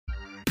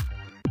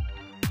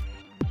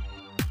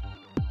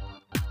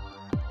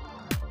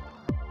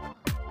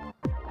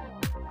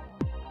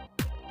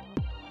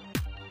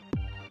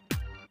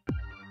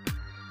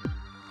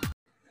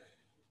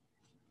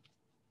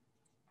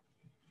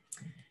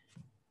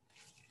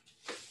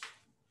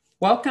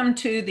Welcome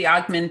to the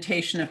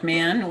Augmentation of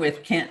Man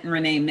with Kent and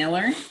Renee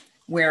Miller,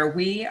 where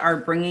we are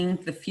bringing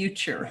the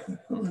future.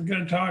 We're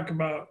going to talk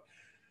about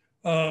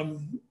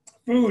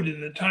food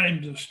in the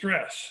times of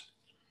stress.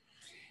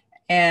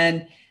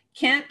 And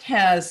Kent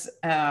has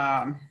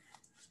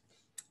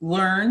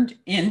learned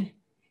in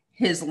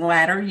his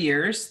latter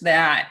years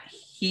that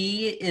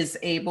he is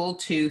able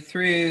to,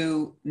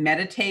 through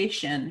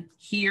meditation,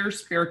 hear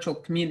spiritual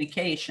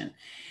communication.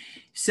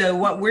 So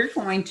what we're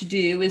going to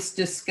do is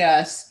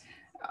discuss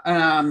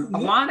a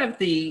lot of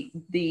the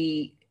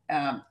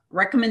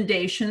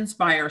recommendations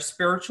by our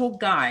spiritual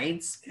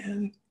guides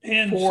and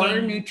for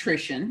some,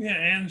 nutrition. Yeah,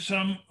 and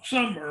some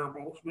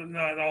herbals, but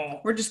not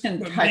all. We're just going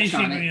to touch on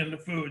it. Basically in the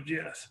food,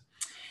 yes.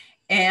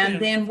 And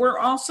then we're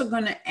also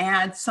going to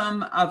add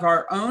some of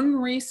our own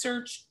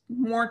research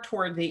more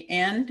toward the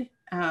end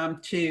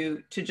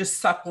to just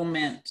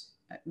supplement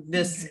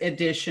this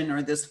edition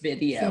or this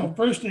video. So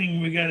first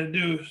thing we got to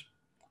do is,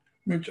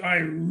 which I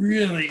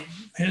really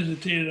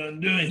hesitated on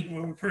doing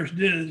when we first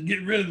did, is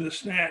get rid of the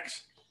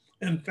snacks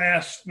and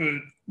fast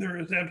food. There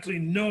is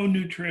absolutely no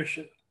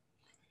nutrition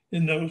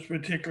in those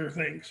particular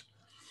things.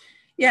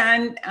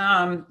 Yeah,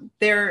 and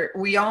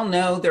we all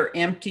know they're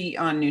empty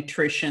on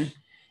nutrition.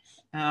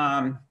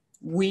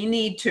 We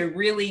need to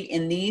really,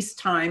 in these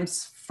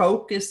times,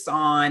 focus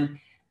on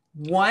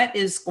what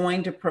is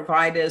going to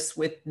provide us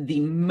with the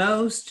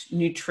most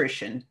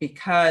nutrition,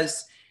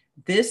 because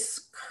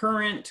this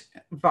current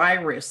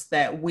virus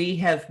that we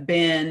have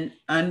been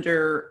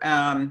under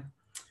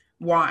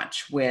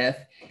watch with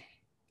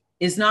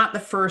is not the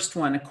first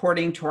one,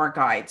 according to our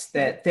guides,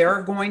 that there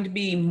are going to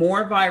be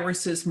more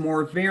viruses,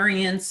 more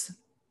variants,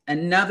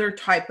 another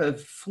type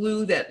of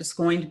flu that is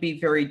going to be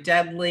very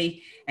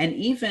deadly, and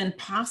even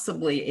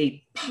possibly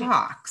a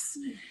pox.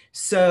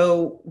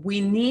 So we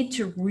need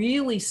to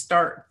really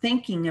start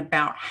thinking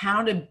about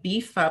how to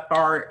beef up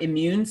our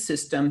immune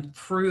system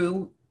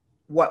through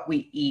what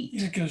we eat.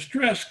 Yeah, because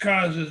stress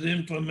causes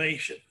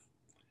inflammation,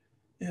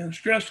 and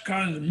stress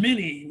causes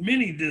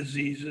many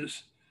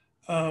diseases,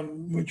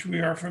 which we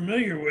are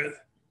familiar with.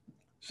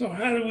 So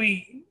how do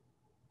we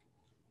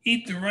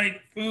eat the right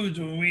foods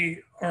when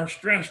we are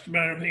stressed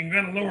about everything? We've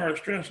got to lower our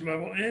stress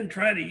level and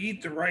try to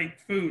eat the right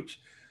foods.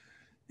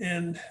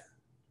 And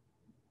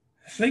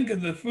think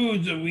of the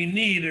foods that we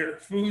need are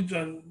foods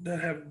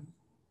that have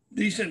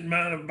decent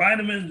amount of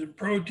vitamins and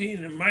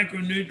protein and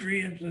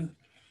micronutrients and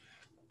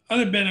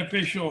other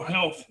beneficial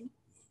health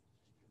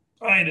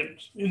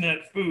items in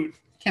that food.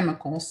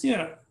 Chemicals.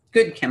 Yeah.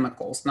 Good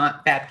chemicals,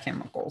 not bad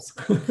chemicals.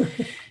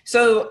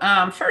 So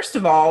first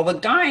of all, the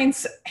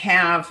guides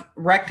have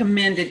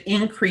recommended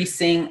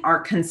increasing our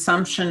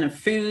consumption of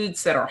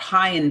foods that are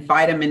high in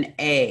vitamin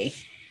A.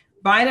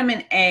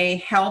 Vitamin A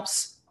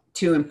helps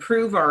to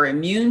improve our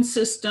immune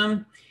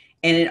system,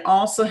 and it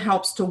also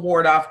helps to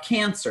ward off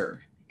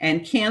cancer.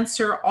 And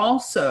cancer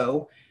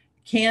also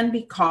can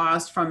be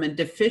caused from a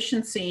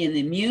deficiency in the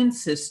immune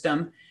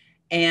system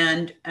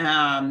and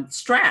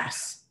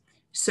stress.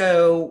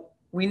 So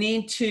we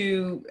need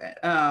to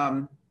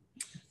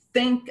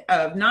think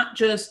of not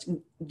just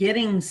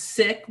getting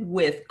sick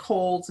with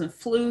colds and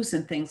flus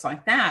and things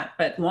like that,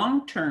 but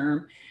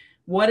long-term,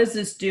 what is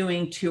this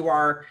doing to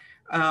our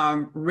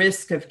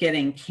risk of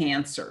getting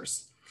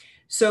cancers?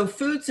 So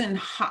foods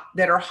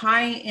that are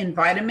high in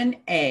vitamin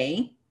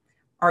A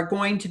are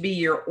going to be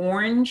your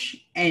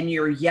orange and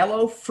your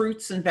yellow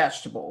fruits and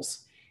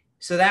vegetables.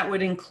 So that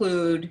would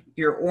include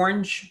your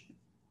orange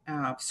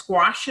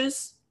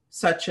squashes,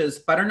 such as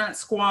butternut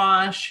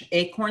squash,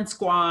 acorn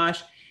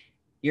squash,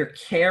 your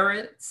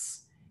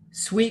carrots,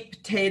 sweet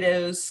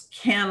potatoes,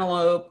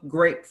 cantaloupe,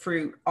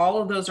 grapefruit.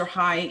 All of those are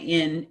high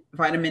in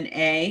vitamin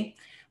A,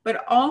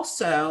 but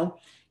also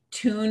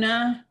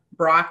tuna,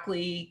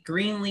 broccoli,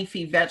 green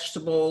leafy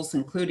vegetables,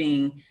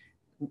 including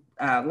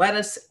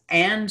lettuce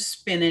and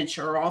spinach,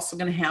 are also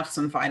going to have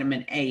some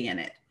vitamin A in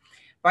it.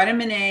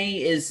 Vitamin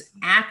A is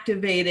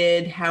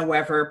activated,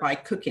 however, by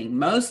cooking.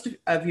 Most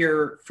of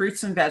your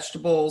fruits and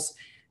vegetables,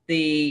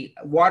 the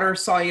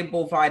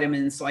water-soluble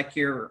vitamins like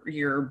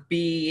your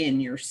B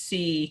and your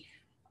C,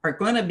 are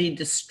going to be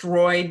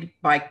destroyed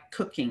by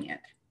cooking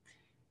it.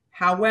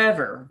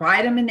 However,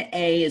 vitamin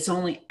A is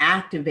only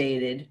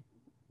activated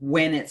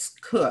when it's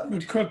cooked.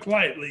 But cook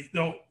lightly.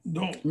 Don't.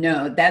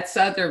 No, that's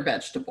other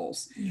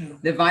vegetables. Yeah.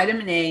 The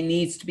vitamin A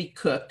needs to be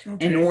cooked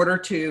in order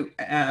to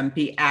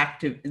be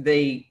active.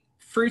 The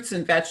fruits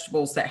and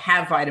vegetables that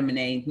have vitamin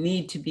A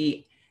need to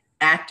be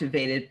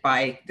activated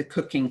by the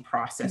cooking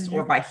process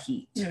or by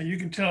heat. Yeah, you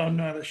can tell I'm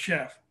not a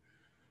chef.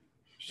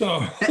 So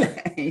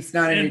he's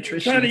not a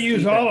nutritionist. Try to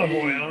use olive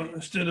oil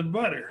instead of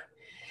butter.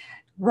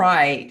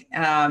 Right.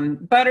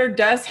 Butter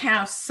does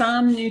have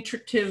some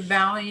nutritive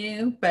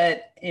value,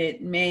 but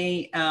it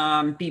may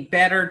be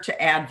better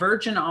to add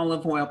virgin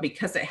olive oil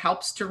because it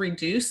helps to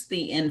reduce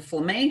the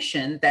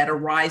inflammation that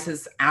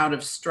arises out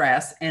of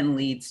stress and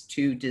leads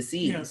to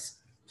disease. Yeah.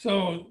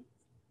 So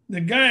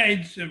the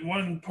guides at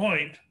one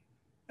point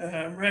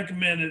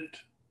recommended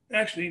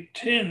actually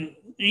 10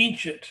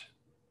 ancient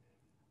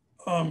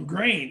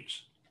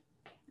grains.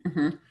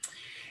 Mm-hmm.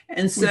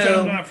 And which I'm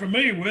so, not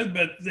familiar with,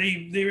 but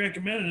they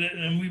recommended it,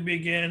 and we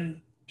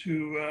began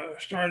to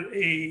start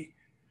a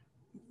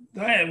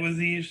diet with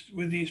these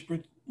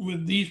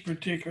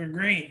particular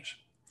grains.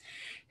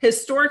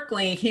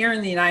 historically, here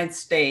in the United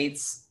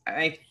States,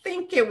 I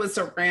think it was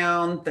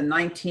around the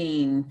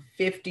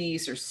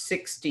 1950s or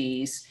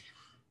 60s,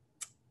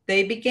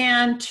 they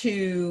began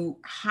to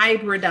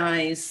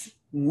hybridize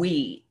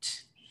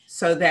wheat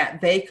so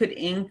that they could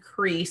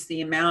increase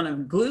the amount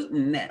of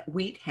gluten that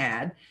wheat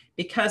had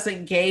because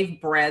it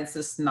gave breads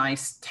this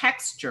nice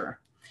texture.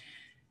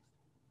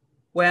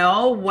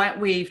 Well, what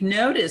we've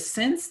noticed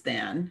since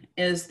then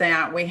is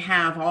that we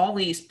have all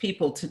these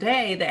people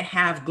today that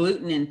have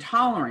gluten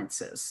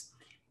intolerances.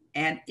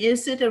 And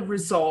is it a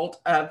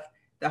result of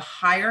the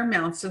higher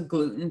amounts of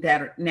gluten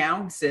that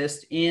now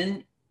exist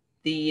in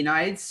the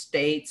United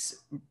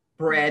States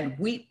bread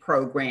wheat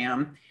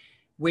program,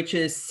 which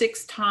is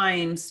 6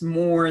 times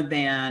more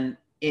than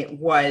it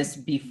was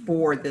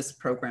before this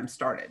program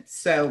started?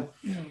 So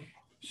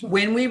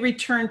when we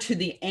return to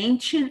the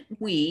ancient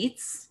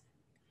wheats,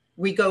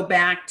 we go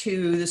back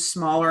to the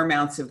smaller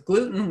amounts of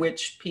gluten,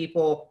 which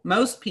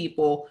most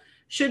people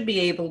should be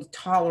able to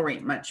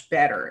tolerate much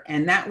better.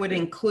 And that would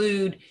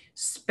include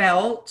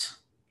spelt,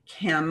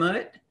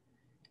 kamut,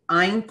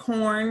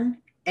 einkorn,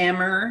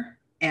 emmer,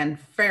 and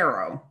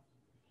farro.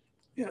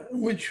 Yeah,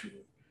 which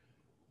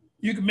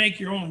you can make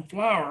your own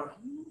flour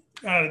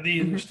out of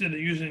these instead of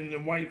using the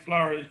white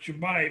flour that you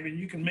buy, but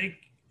you can make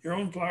your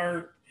own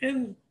flour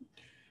and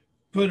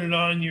put it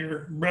on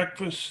your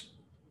breakfast,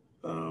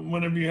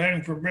 whatever you're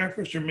having for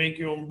breakfast, or make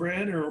your own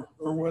bread or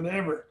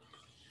whatever.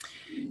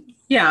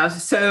 Yeah,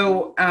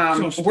 so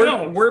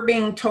spelt. we're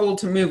being told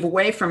to move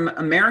away from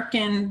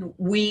American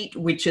wheat,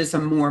 which is a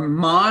more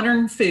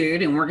modern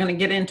food, and we're going to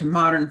get into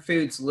modern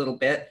foods a little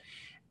bit,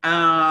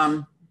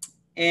 and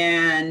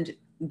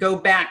go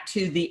back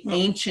to the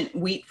ancient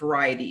wheat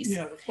varieties.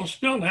 Yeah, well,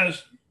 spelt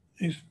has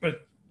a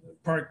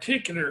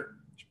particular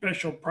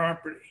special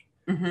property.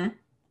 Mm-hmm.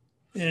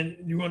 And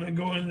you want to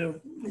go into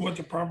what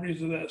the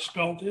properties of that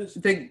spelt is?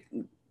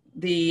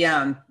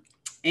 The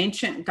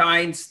ancient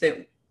guides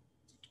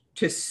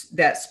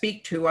that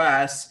speak to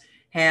us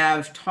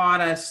have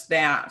taught us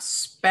that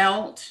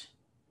spelt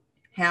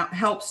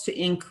helps to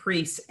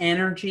increase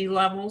energy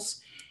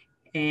levels,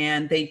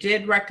 and they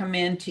did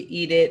recommend to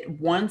eat it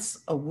once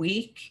a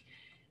week.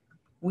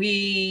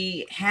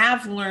 We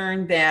have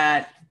learned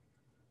that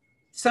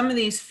some of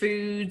these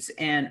foods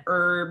and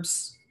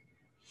herbs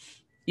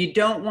you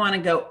don't want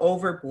to go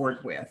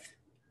overboard with.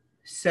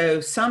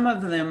 So some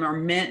of them are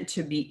meant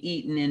to be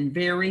eaten in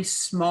very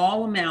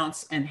small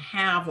amounts and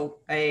have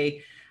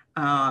a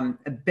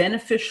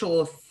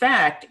beneficial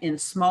effect in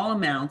small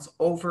amounts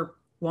over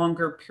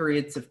longer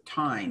periods of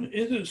time.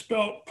 Isn't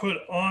spelt put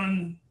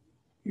on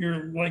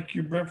your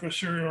breakfast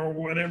cereal or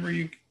whatever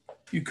you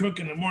cook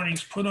in the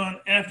mornings, put on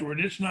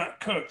afterward? It's not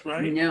cooked,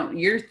 right? No,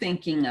 you're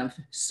thinking of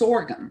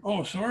sorghum.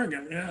 Oh,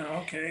 sorghum. Yeah,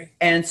 okay.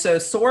 And so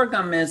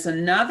sorghum is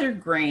another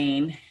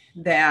grain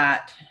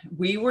that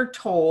we were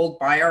told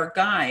by our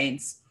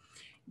guides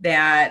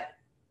that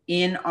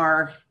in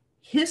our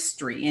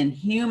history, in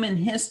human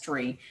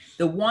history,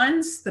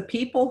 the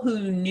people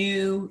who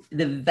knew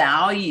the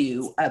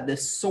value of the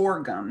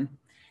sorghum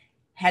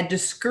had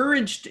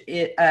discouraged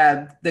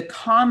the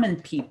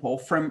common people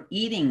from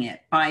eating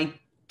it by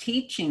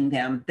teaching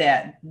them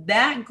that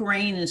that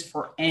grain is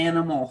for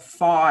animal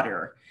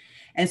fodder.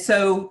 And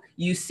so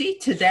you see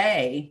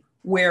today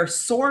where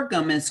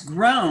sorghum is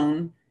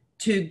grown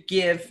to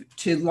give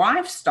to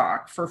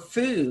livestock for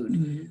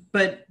food,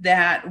 but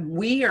that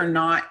we are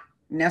not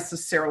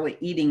necessarily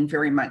eating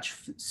very much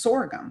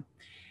sorghum.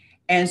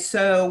 And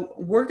so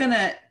we're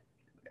going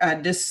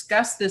to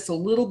discuss this a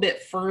little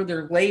bit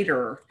further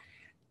later,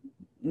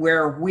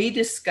 where we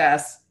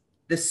discuss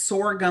the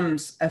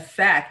sorghum's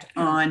effect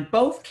on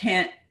both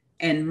Kent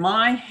and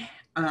my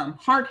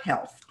heart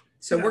health.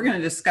 So we're going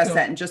to discuss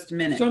that in just a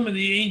minute. Some of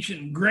the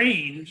ancient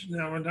grains,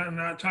 now we're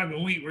not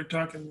talking wheat, we're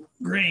talking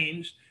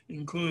grains,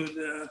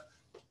 include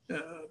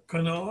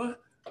canola.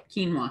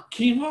 Quinoa.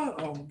 Quinoa,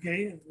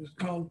 okay, it's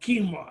called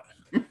quinoa.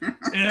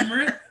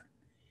 Amaranth,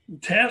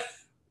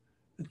 teff,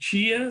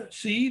 chia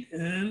seed,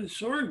 and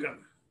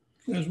sorghum,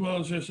 as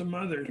well as there's some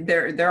others.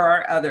 There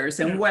are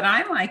others. And what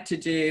I like to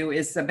do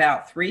is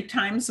about 3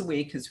 times a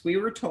week, because we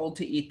were told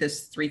to eat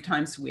this 3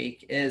 times a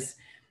week, is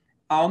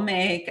I'll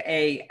make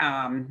a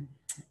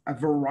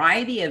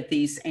variety of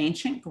these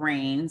ancient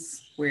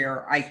grains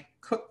where I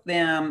cook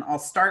them. I'll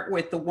start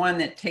with the one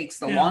that takes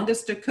the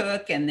longest to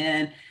cook, and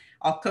then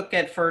I'll cook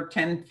it for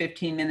 10,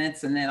 15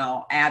 minutes, and then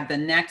I'll add the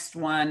next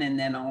one, and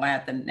then I'll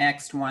add the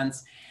next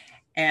ones.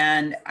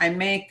 And I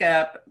make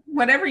up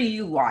whatever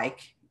you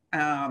like.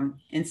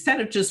 Instead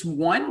of just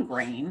one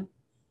grain,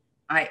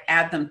 I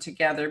add them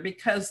together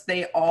because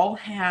they all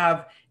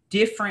have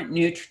different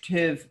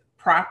nutritive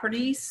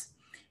properties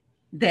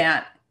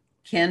that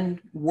can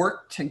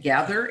work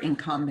together in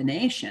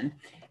combination.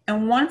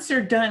 And once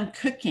they're done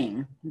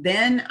cooking,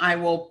 then I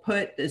will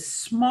put this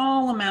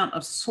small amount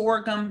of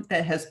sorghum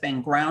that has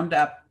been ground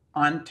up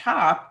on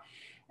top.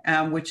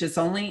 which is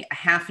only a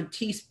half a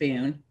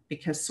teaspoon,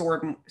 because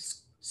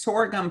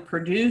sorghum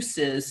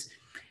produces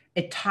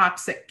a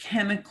toxic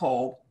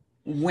chemical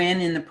when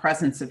in the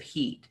presence of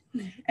heat.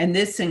 And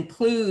this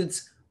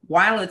includes,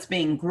 while it's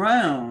being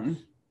grown,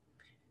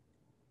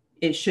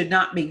 it should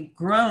not be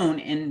grown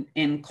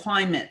in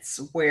climates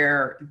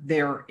where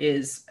there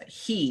is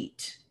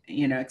heat,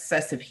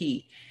 excessive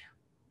heat,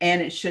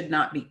 and it should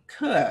not be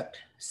cooked.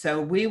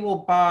 So we will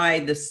buy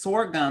the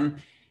sorghum,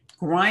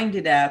 grind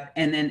it up,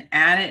 and then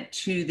add it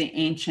to the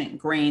ancient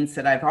grains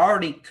that I've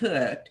already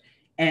cooked.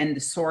 And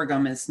the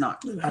sorghum is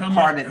not a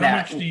part of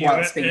that while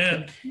it's being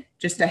cooked.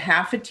 Just a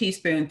half a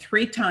teaspoon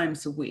 3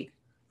 times a week.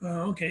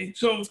 Okay,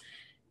 so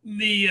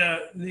the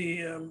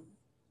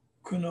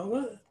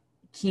quinoa,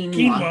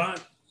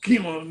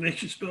 quinoa, they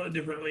should spell it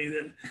differently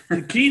then.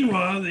 The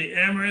quinoa, the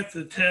amaranth,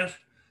 the teff,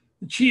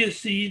 the chia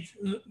seeds,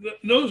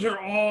 those are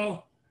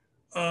all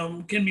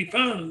can be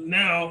found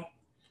now.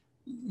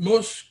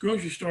 Most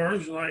grocery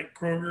stores like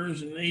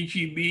Kroger's and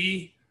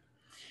H-E-B.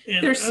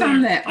 And there's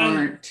some that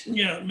aren't.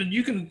 Yeah, but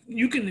you can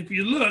if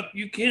you look,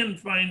 you can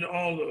find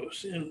all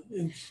those.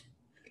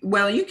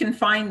 Well, you can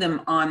find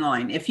them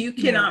online. If you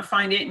cannot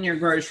find it in your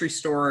grocery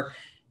store,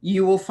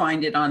 you will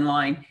find it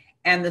online.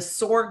 And the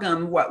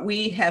sorghum, what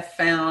we have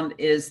found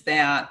is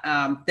that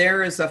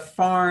there is a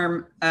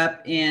farm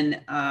up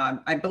in,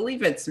 I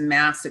believe it's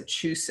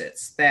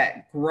Massachusetts,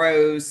 that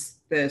grows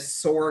the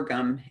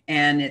sorghum,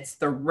 and it's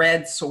the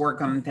red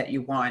sorghum that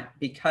you want,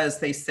 because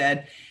they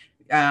said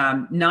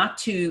not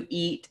to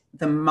eat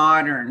the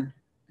modern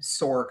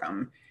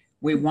sorghum.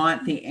 We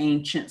want the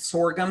ancient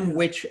sorghum,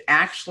 which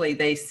actually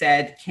they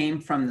said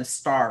came from the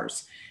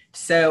stars.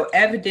 So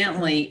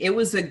evidently it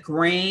was a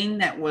grain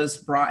that was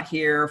brought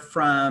here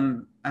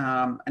from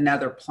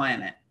another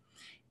planet,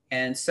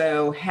 and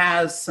so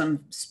has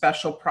some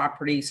special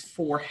properties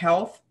for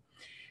health.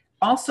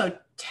 Also,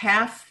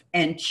 teff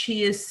and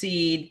chia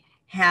seed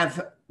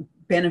have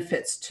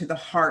benefits to the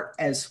heart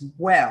as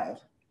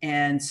well.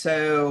 And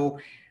so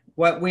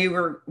what we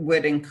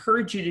would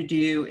encourage you to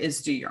do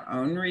is do your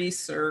own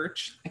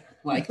research,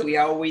 like we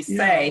always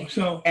say.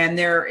 And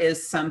there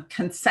is some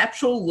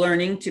conceptual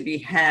learning to be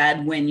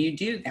had when you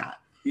do that.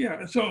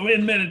 Yeah. So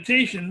in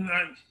meditation,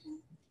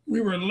 we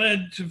were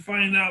led to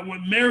find out what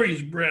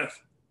Mary's breath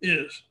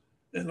is.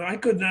 And I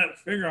could not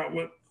figure out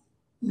what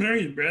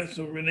Mary's breath.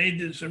 So Renee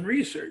did some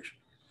research.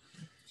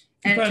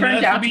 And it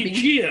turned out to be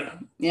chia.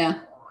 Yeah.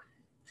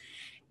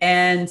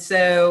 And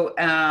so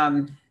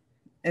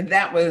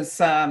that was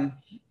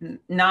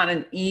not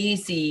an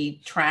easy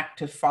track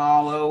to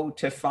follow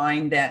to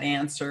find that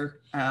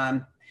answer.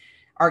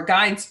 Our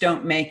guides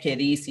don't make it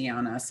easy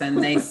on us,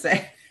 and they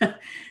say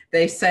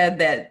they said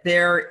that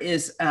there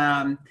is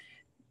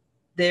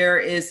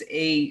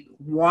a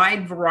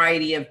wide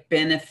variety of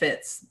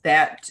benefits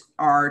that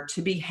are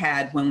to be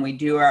had when we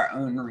do our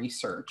own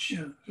research.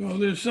 Yeah. Well,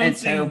 there's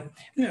something. And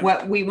so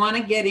what we want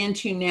to get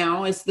into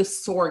now is the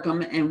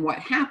sorghum and what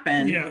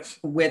happened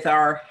with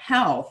our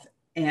health.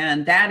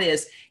 And that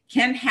is,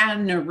 Ken had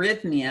an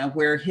arrhythmia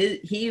where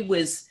he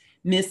was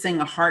missing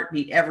a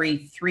heartbeat every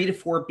 3 to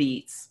 4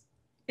 beats.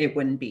 It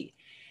wouldn't beat.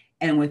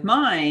 And with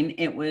mine,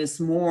 it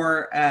was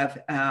more of,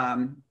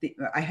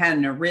 I had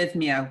an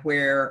arrhythmia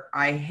where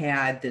I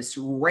had this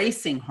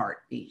racing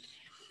heartbeat.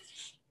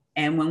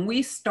 And when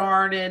we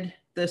started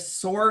the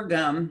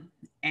sorghum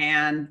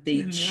and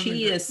the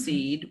chia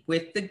seed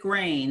with the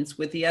grains,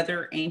 with the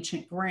other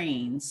ancient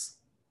grains,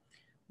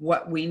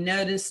 what we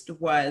noticed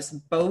was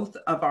both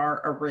of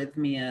our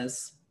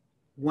arrhythmias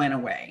went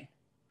away.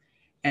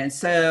 And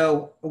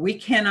so we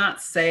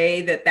cannot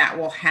say that that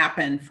will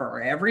happen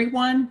for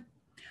everyone,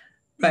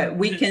 but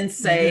we can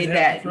say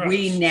that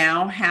we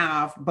now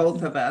have,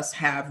 both of us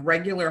have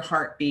regular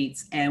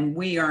heartbeats, and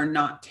we are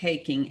not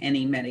taking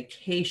any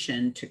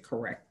medication to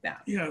correct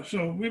that. Yeah,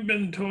 so we've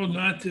been told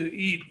not to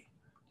eat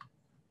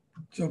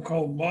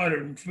so-called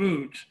modern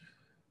foods.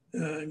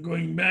 Go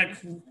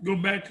back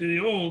to the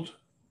old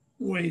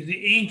ways,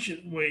 the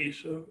ancient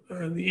ways of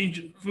the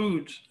ancient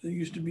foods that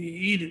used to be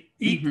eaten.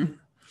 Mm-hmm.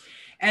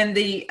 And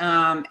the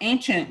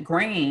ancient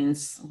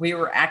grains, we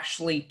were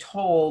actually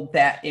told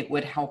that it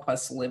would help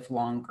us live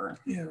longer.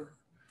 Yeah.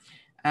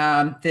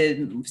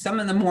 Some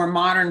of the more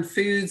modern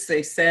foods,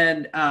 they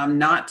said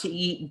not to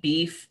eat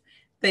beef.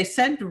 They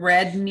said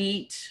red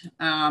meat.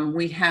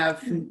 We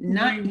have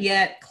not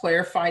yet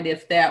clarified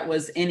if that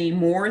was any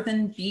more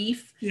than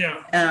beef.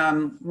 Yeah.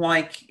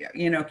 Like,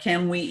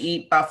 can we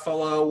eat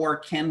buffalo or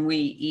can we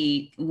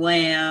eat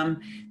lamb?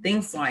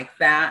 Things like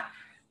that.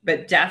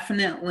 But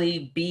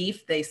definitely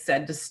beef, they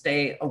said to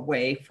stay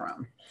away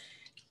from.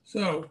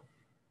 So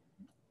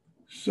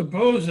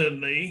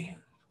supposedly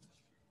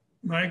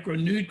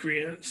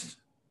micronutrients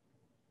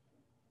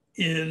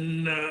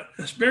in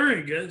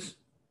asparagus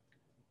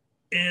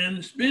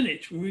and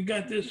spinach. We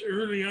got this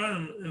early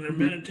on in our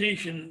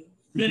meditation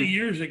many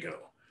years ago.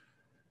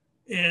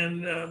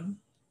 And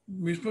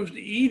we're supposed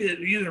to eat it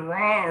either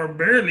raw or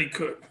barely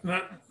cooked,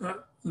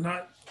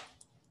 not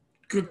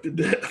cooked to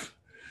death.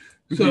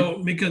 So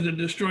because it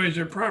destroys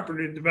their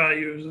property, the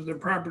values of their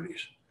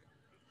properties.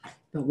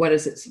 But what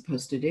is it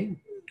supposed to do?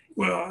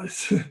 Well,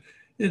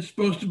 it's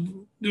supposed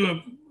to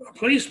do a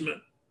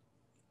placement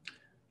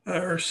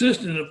or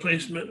assist in a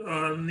placement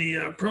on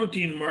the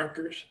protein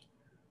markers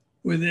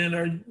within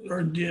our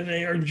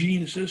DNA, our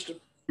gene system.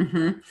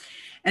 Mm-hmm.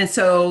 And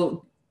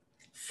so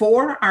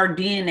for our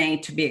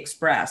DNA to be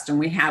expressed, and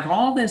we have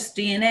all this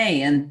DNA,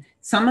 and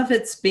some of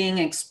it's being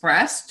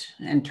expressed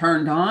and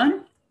turned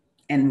on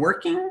and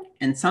working,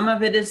 and some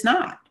of it is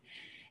not.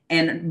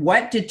 And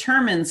what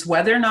determines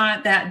whether or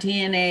not that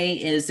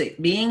DNA is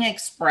being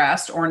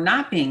expressed or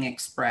not being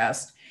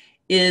expressed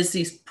is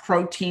these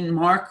protein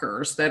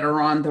markers that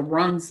are on the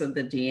rungs of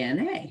the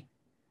DNA.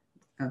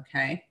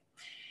 Okay.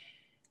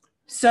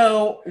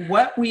 So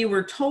what we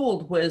were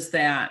told was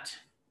that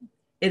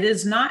it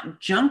is not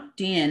junk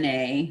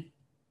DNA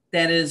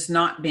that is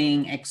not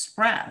being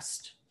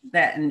expressed,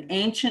 that in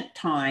ancient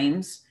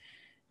times,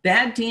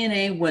 that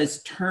DNA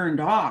was turned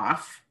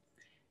off,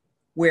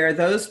 where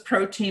those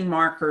protein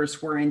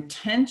markers were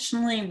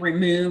intentionally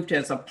removed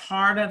as a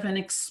part of an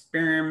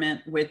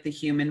experiment with the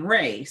human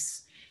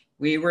race.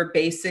 We were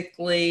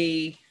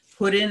basically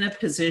put in a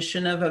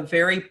position of a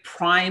very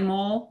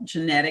primal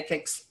genetic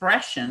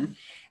expression.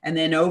 And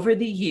then over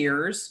the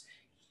years,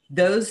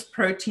 those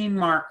protein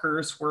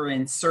markers were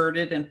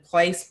inserted and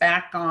placed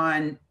back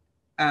on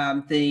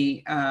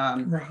the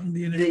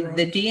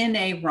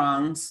DNA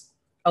rungs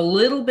a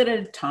little bit at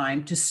a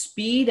time to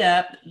speed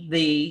up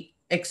the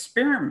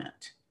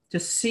experiment, to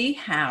see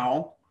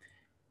how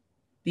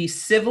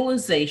these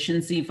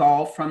civilizations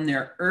evolve from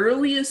their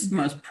earliest,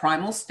 most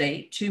primal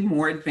state to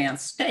more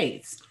advanced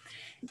states.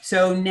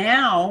 So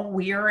now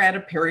we are at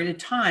a period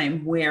of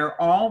time where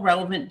all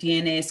relevant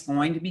DNA is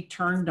going to be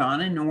turned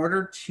on in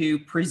order to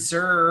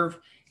preserve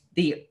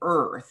the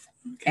earth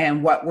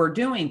and what we're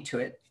doing to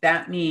it.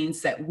 That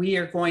means that we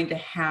are going to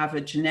have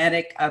a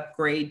genetic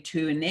upgrade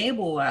to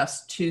enable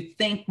us to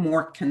think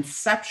more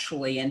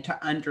conceptually and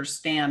to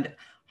understand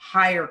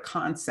higher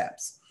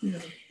concepts. Yeah.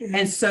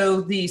 And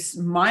so these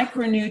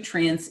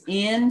micronutrients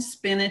in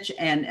spinach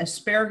and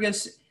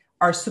asparagus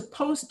are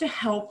supposed to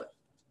help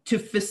to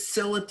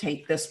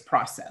facilitate this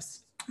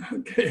process.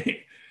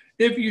 Okay.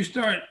 If you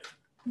start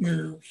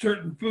your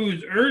certain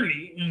foods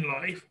early in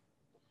life,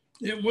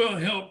 it will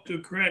help to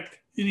correct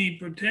any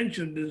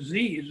potential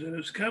disease that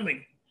is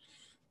coming.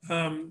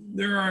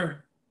 There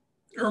are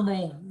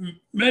herbal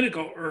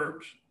medical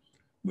herbs,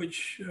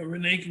 which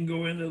Renee can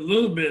go into a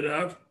little bit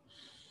of,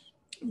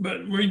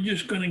 but we're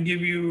just going to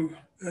give you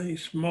a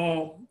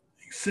small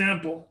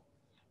example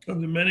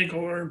of the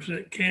medical herbs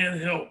that can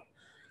help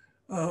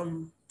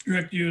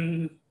direct you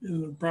in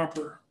the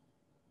proper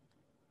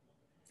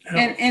health.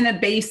 And in a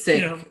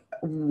basic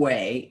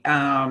way,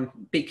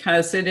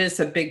 because it is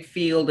a big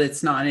field,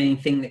 it's not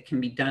anything that can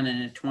be done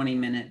in a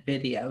 20-minute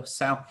video.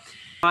 So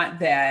not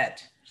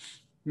that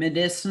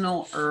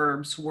medicinal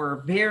herbs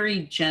were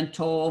very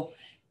gentle,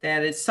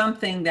 that it's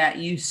something that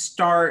you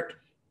start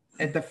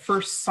at the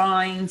first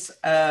signs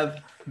of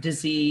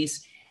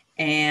disease,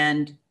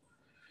 and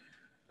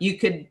you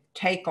could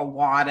take a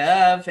lot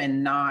of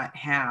and not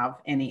have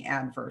any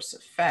adverse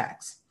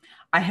effects.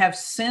 I have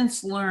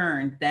since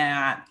learned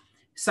that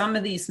some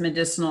of these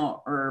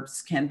medicinal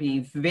herbs can be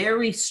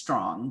very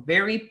strong,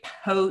 very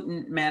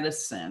potent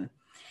medicine,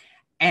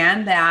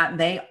 and that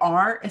they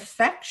are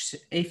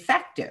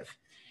effective.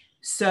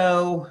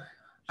 So,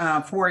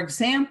 for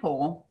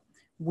example,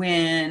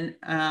 when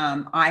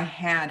I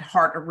had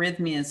heart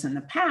arrhythmias in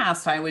the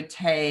past, I would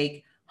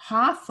take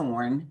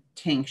hawthorn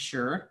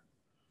tincture,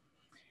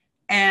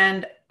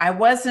 and I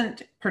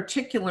wasn't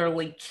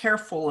particularly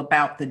careful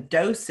about the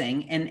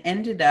dosing and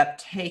ended up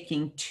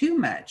taking too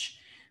much.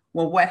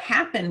 Well, what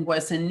happened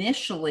was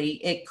initially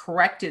it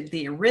corrected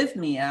the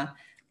arrhythmia,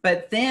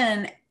 but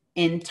then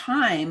in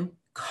time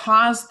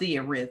caused the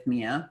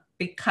arrhythmia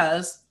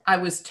because I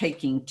was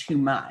taking too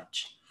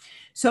much.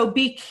 So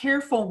be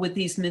careful with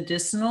these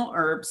medicinal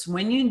herbs.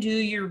 When you do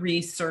your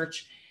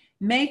research,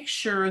 make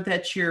sure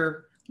that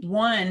you're,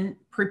 one,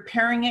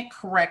 preparing it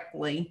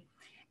correctly,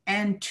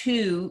 and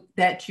two,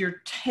 that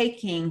you're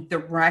taking the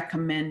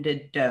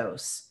recommended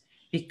dose,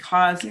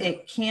 because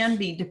it can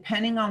be,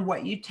 depending on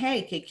what you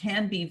take, it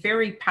can be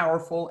very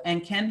powerful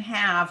and can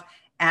have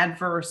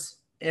adverse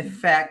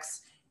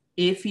effects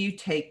if you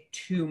take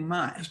too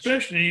much.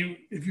 Especially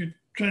if you're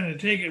trying to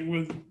take it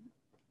with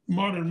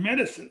modern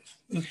medicines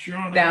that you're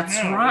on. That's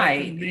now. right.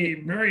 That can be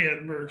very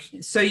adverse.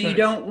 So you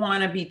don't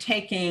want to be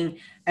taking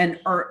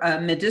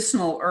a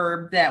medicinal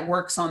herb that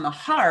works on the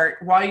heart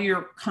while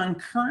you're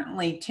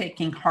concurrently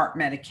taking heart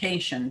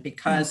medication,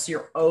 because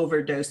you're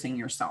overdosing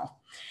yourself.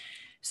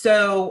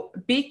 So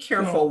be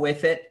careful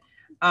with it.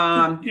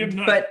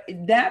 But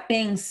that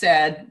being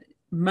said,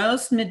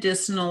 most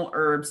medicinal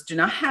herbs do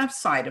not have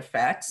side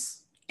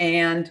effects.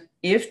 And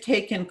if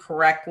taken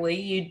correctly,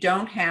 you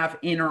don't have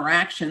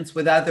interactions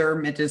with other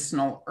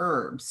medicinal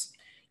herbs.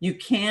 You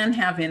can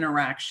have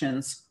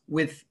interactions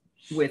with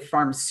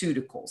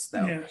pharmaceuticals,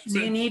 though. Yes, so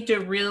you need to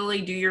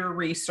really do your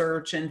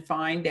research and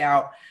find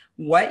out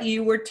what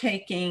you were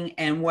taking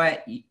and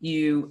what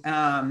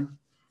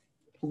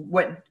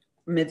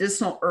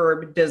medicinal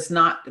herb does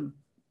not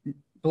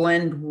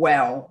blend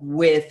well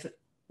with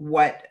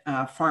what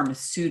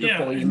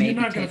pharmaceutical Yeah, you and may you're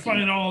be not going to taking.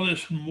 find all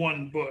this in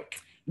one book.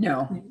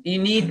 No,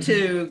 you need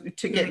to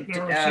get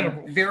There are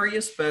several.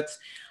 various books.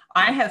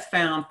 I have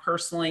found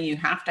personally, you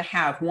have to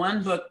have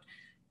one book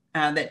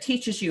that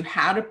teaches you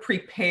how to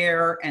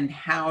prepare and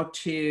how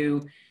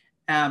to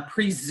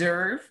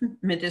preserve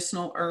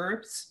medicinal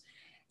herbs.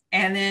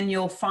 And then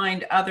you'll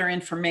find other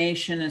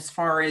information as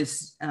far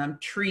as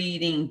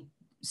treating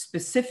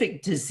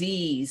specific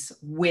disease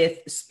with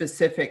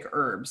specific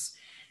herbs.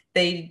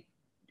 They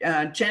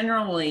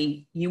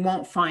generally, you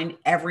won't find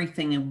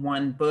everything in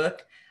one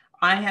book.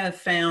 I have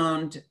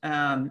found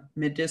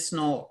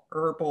medicinal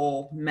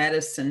herbal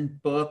medicine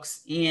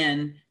books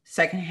in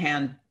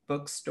secondhand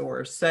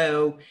bookstores.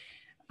 So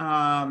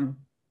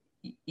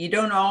you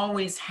don't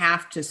always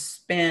have to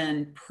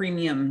spend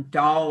premium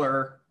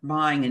dollar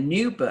buying a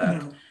new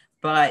book, No.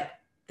 but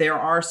there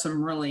are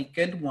some really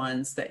good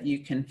ones that you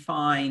can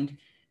find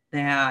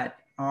that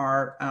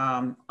are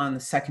on the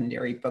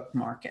secondary book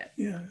market.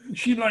 Yeah, and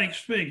she likes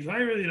figs. I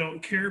really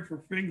don't care for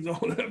figs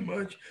all that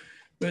much,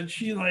 but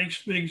she likes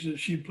figs, and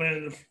she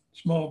planted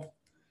a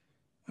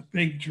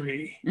fig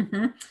tree.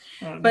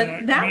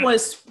 But that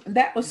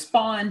was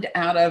spawned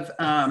out of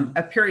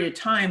a period of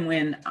time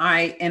when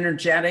I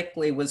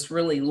energetically was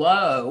really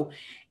low,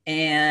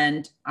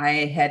 and I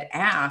had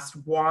asked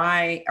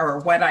why, or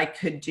what I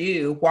could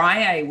do,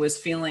 why I was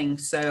feeling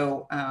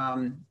so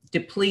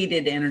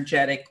depleted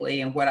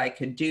energetically, and what I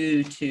could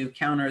do to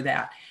counter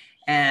that.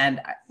 And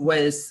I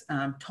was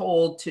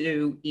told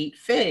to eat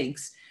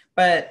figs,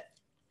 but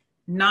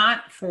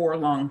not for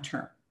long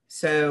term.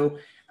 So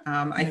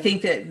I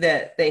think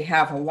that they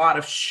have a lot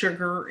of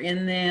sugar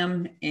in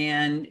them,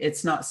 and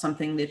it's not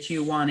something that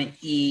you want to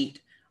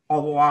eat a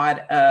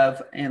lot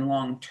of in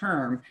long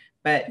term,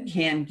 but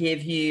can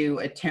give you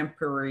a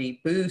temporary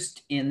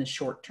boost in the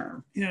short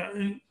term. Yeah,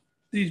 and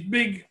these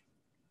big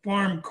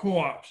farm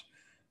co-ops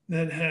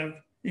that have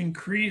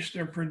increased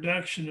their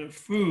production of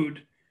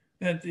food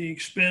at the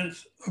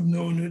expense of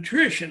no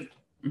nutrition.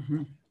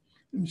 Mm-hmm.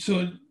 And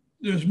so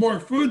there's more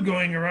food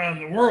going around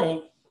the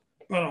world,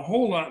 but a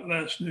whole lot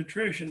less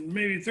nutrition,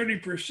 maybe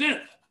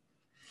 30%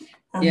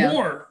 or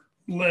more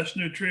less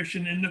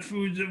nutrition in the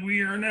foods that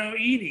we are now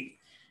eating.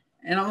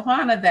 And a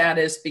lot of that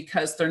is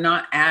because they're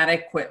not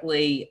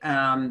adequately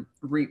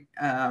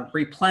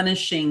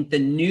replenishing the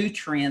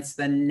nutrients,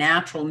 the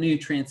natural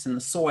nutrients in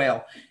the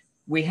soil.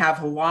 We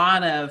have a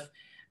lot of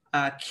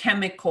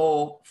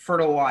chemical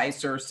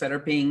fertilizers that are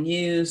being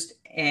used,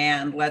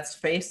 and let's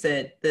face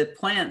it, the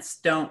plants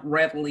don't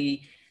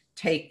readily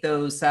take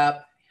those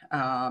up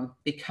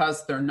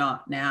because they're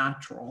not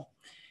natural.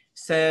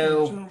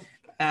 So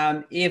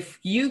if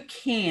you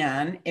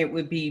can, it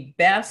would be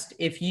best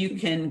if you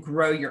can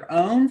grow your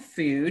own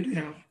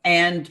food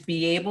and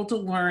be able to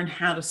learn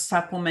how to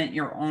supplement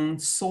your own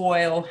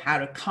soil, how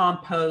to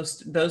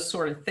compost, those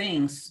sort of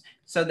things,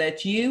 so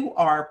that you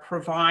are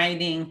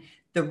providing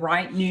the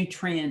right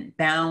nutrient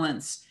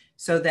balance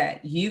so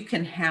that you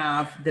can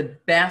have the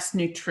best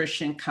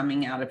nutrition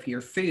coming out of your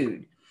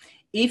food.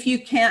 If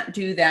you can't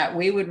do that,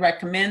 we would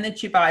recommend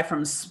that you buy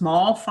from a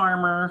small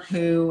farmer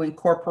who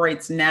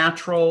incorporates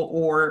natural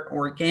or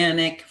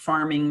organic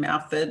farming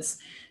methods,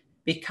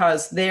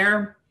 because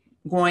they're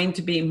going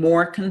to be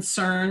more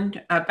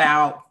concerned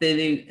about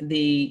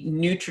the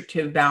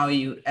nutritive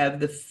value of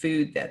the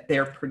food that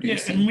they're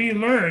producing. Yeah, and we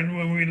learned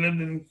when we lived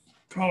in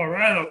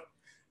Colorado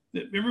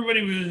that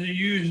everybody was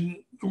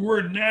using the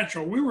word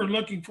natural. We were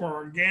looking for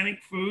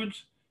organic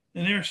foods,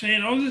 and they were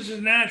saying, oh, this is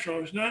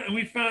natural. It's not. And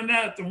we found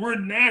out the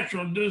word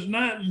natural does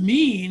not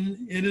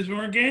mean it is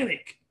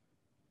organic.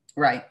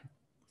 Right.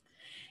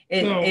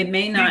 So it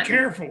may not. Be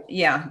careful.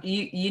 Yeah.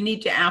 You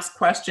need to ask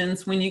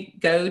questions when you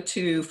go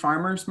to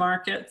farmers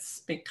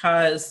markets,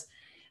 because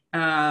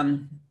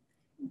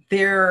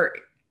there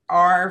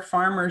are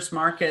farmers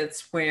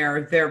markets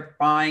where they're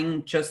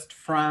buying just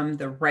from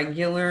the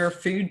regular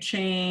food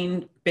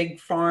chain, big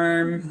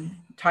farm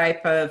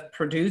type of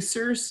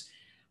producers.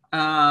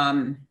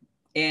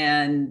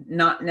 And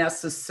not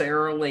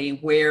necessarily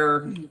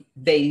where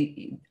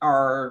they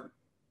are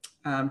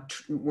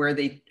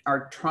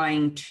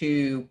trying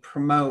to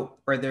promote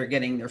where they're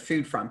getting their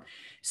food from.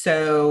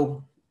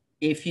 So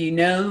if you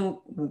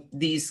know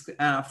these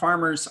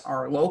farmers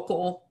are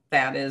local,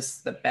 that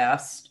is the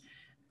best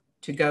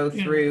to go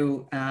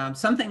through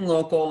something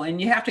local.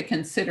 And you have to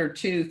consider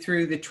too,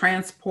 through the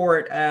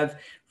transport of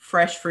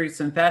fresh fruits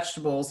and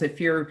vegetables, if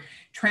you're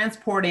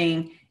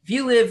transporting, if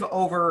you live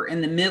over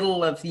in the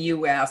middle of the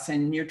US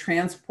and you're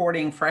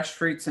transporting fresh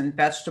fruits and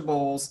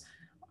vegetables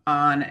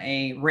on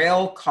a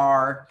rail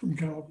car from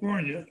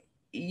California,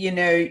 you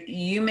know,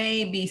 you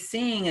may be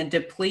seeing a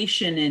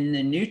depletion in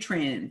the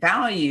nutrient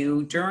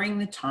value during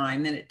the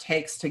time that it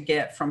takes to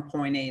get from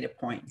point A to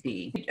point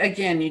B.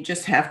 Again, you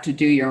just have to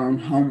do your own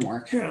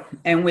homework. Yeah.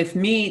 And with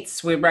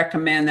meats, we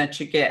recommend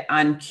that you get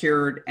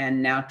uncured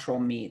and natural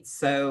meats,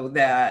 so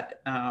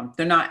that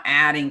they're not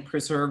adding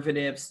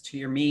preservatives to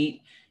your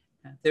meat.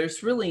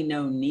 There's really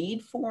no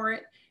need for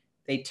it,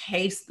 they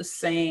taste the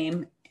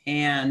same,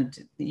 and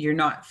you're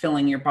not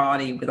filling your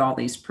body with all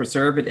these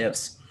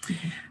preservatives.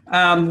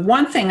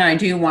 One thing I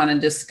do want to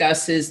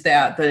discuss is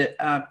that the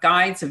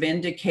guides have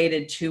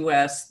indicated to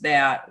us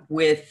that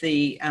with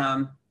the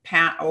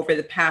over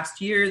the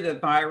past year, the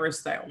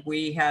virus that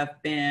we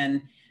have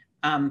been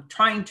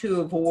trying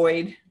to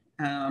avoid,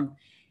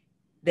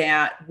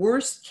 that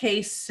worst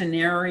case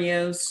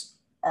scenarios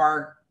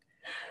are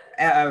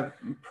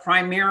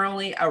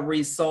primarily a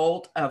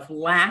result of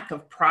lack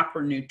of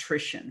proper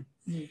nutrition.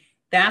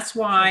 That's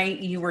why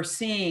you were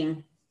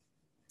seeing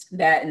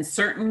that in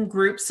certain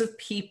groups of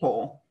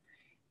people,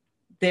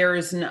 there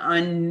is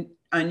an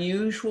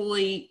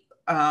unusually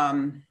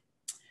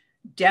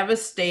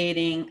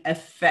devastating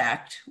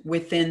effect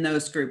within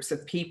those groups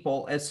of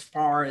people as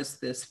far as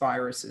this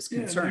virus is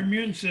concerned. The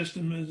immune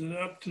system isn't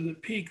up to the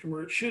peak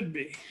where it should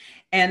be.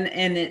 And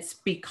it's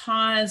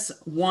because,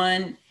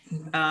 one,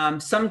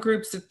 some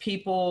groups of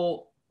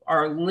people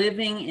are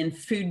living in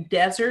food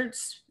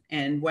deserts.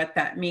 And what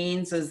that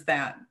means is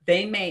that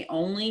they may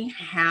only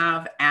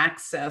have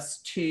access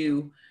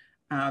to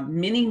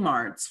mini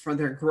marts for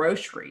their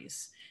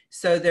groceries.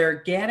 So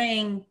they're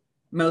getting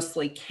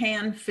mostly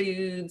canned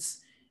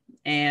foods,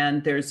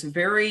 and there's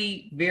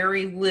very,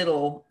 very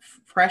little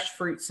fresh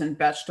fruits and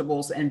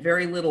vegetables and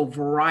very little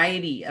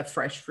variety of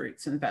fresh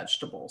fruits and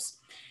vegetables.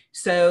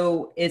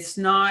 So it's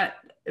not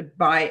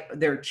by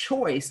their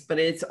choice, but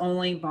it's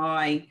only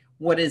by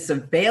what is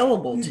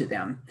available to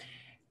them.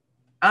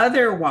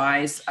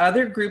 Otherwise,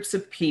 other groups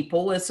of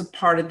people, as a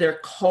part of their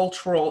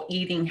cultural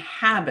eating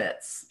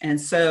habits. And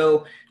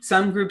so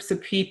some groups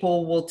of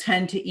people will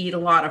tend to eat a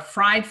lot of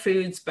fried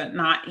foods, but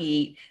not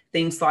eat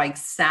things like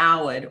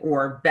salad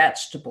or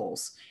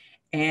vegetables.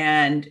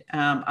 And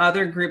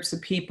other groups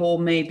of people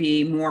may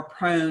be more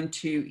prone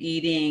to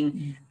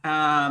eating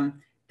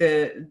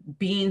the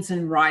beans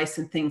and rice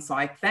and things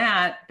like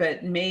that,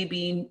 but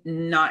maybe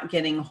not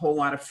getting a whole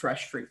lot of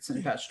fresh fruits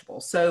and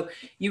vegetables. So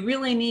you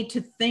really need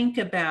to think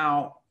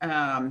about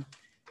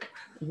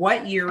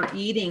what you're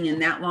eating in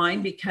that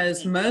line,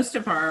 because most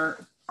of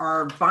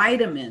our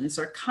vitamins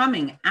are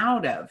coming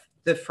out of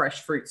the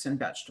fresh fruits and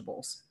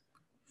vegetables.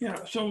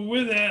 Yeah, so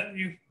with that,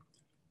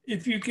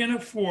 if you can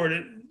afford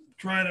it,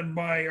 try to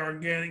buy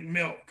organic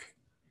milk,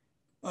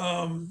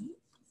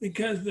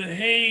 because the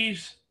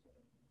hays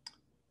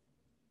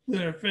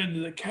that are fed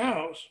to the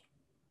cows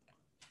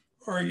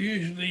are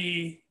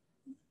usually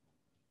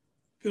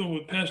filled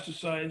with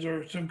pesticides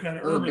or some kind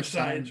of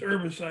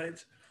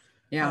herbicides.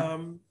 Yeah.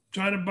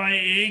 Try to buy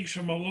eggs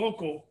from a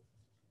local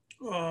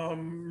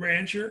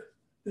rancher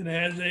that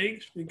has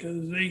eggs,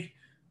 because they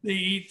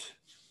eat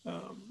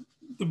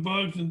the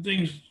bugs and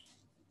things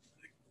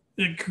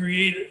that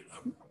create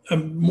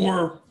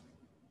an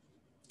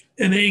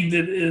egg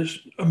that is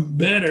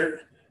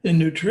better in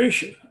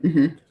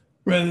nutrition,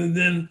 rather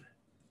than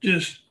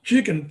just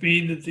chicken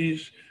feed that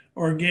these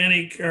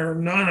organic or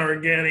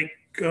non-organic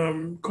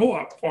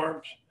co-op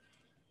farms.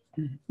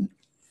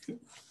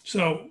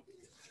 So,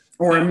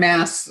 or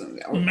mass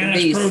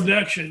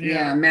production.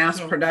 Yeah, mass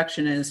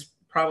production is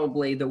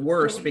probably the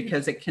worst,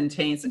 because it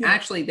contains,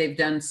 actually they've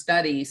done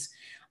studies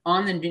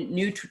on the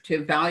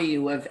nutritive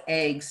value of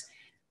eggs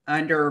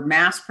under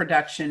mass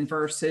production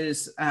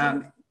versus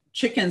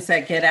chickens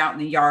that get out in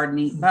the yard and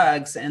eat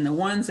bugs. And the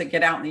ones that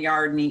get out in the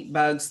yard and eat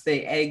bugs,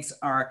 the eggs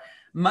are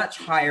much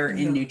higher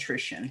in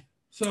nutrition.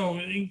 So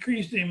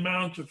increase the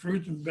amount of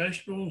fruits and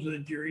vegetables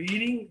that you're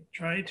eating.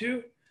 Try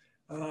to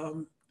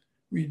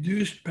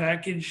reduce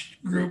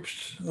packaged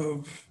groups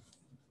of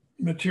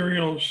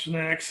materials,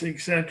 snacks,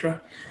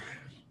 etc.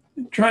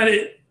 Try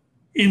to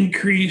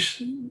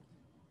increase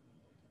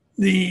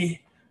the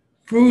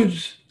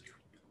foods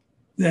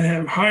that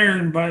have higher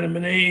in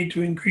vitamin A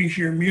to increase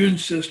your immune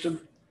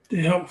system, to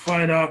help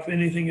fight off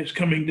anything that's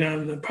coming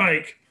down the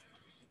pike.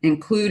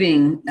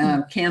 Including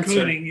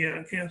cancer.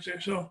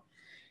 Cancer. So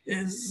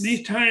in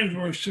these times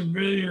where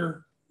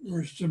severe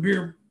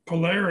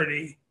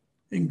polarity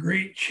and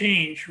great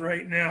change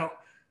right now,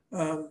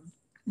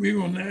 we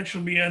will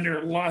naturally be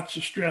under lots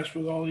of stress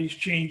with all these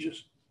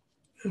changes.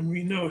 And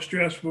we know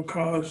stress will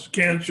cause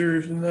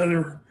cancers and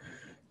other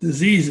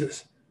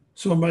diseases.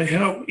 So by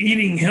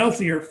eating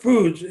healthier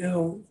foods,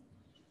 it'll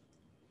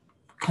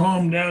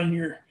calm down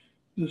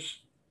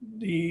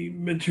the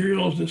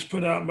materials that's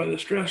put out by the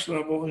stress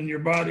level in your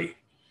body.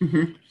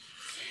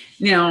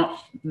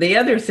 Now, the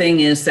other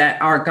thing is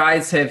that our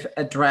guides have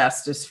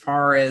addressed, as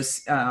far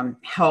as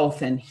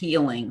health and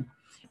healing,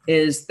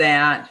 is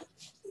that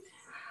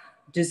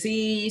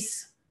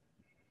disease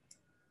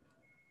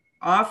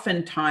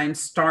oftentimes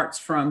starts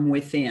from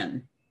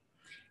within,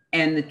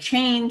 and the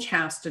change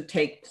has to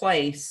take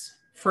place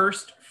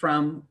first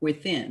from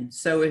within.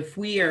 So if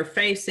we are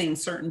facing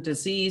certain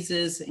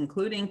diseases,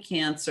 including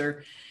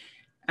cancer,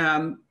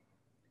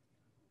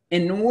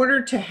 in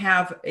order to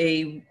have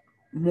a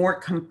more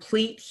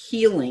complete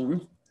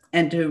healing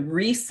and to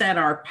reset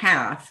our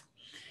path,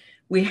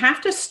 we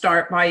have to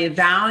start by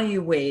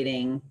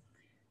evaluating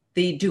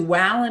the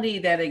duality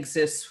that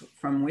exists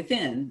from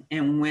within.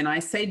 And when I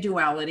say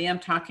duality, I'm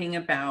talking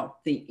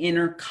about the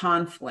inner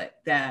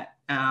conflict that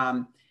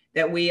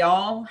that we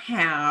all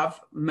have.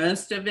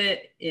 Most of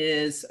it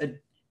is a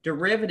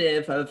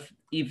derivative of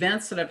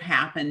events that have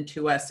happened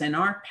to us in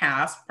our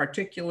past,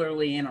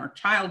 particularly in our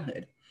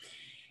childhood.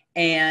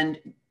 And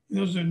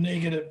those are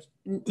negative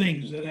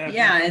things that happen.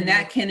 Yeah, and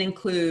that can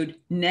include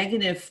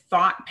negative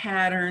thought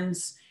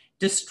patterns,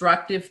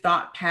 destructive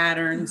thought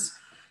patterns,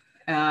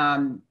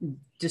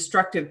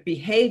 destructive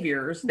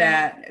behaviors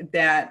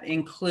that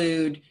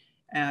include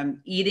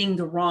eating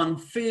the wrong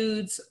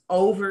foods,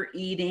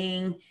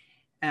 overeating,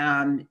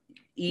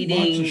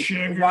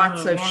 eating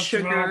lots of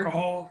sugar,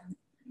 alcohol,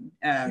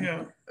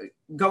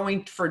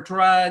 going for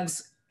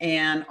drugs,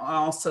 and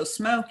also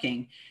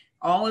smoking.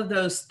 All of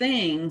those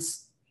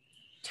things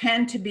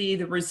tend to be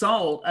the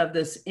result of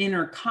this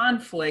inner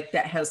conflict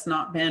that has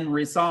not been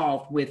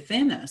resolved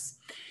within us.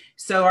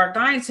 So our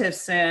guides have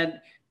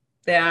said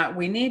that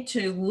we need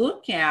to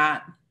look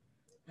at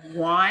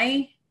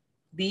why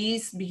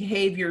these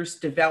behaviors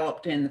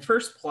developed in the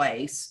first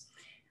place,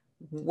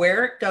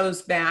 where it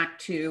goes back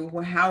to,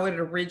 how it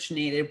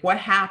originated, what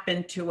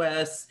happened to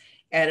us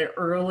at an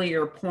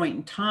earlier point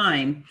in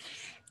time,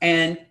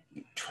 and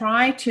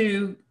try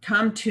to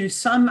come to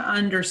some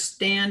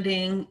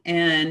understanding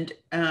and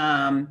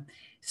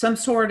some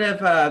sort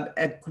of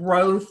a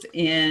growth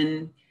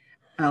in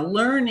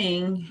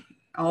learning,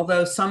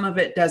 although some of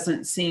it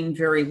doesn't seem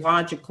very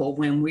logical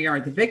when we are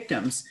the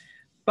victims,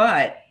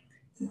 but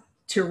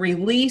to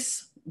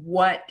release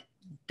what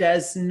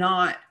does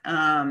not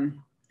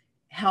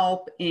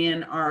help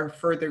in our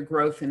further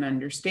growth and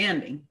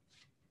understanding,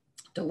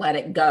 to let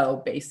it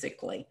go,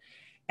 basically.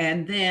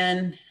 And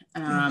then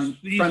it's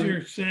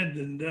easier said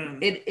than done.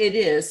 It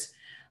is,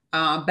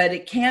 but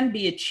it can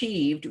be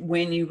achieved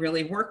when you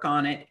really work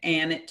on it,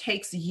 and it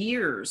takes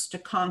years to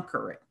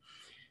conquer it.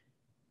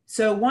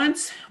 So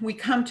once we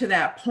come to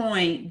that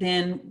point,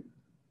 then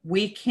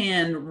we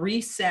can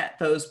reset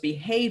those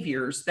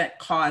behaviors that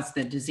cause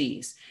the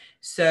disease.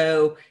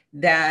 So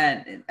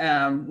that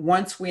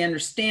once we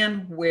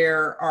understand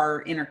where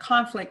our inner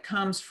conflict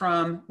comes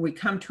from, we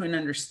come to an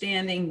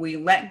understanding, we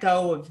let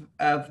go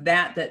of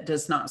that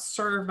does not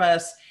serve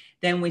us,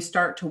 then we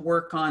start to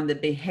work on the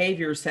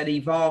behaviors that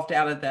evolved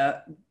out of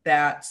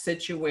that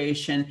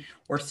situation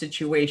or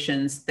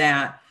situations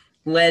that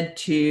led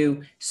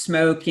to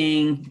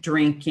smoking,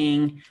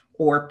 drinking,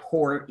 or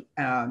poor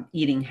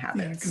eating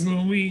habits. Yeah, because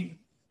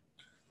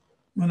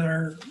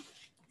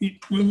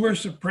when we're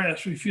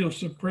suppressed, we feel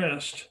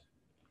suppressed,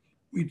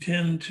 we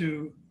tend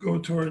to go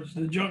towards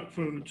the junk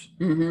foods,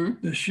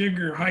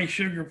 the high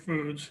sugar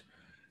foods,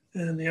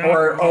 and the alcohol,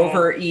 or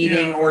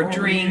overeating, or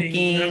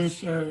drinking.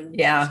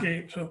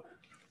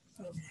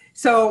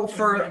 So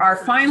for our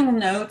final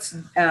notes,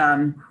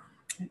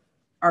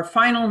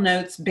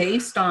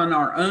 based on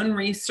our own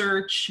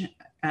research,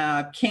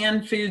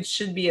 canned foods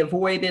should be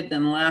avoided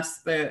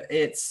unless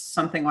it's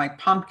something like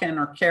pumpkin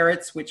or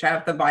carrots, which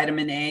have the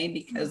vitamin A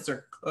because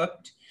they're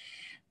cooked.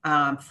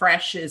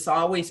 Fresh is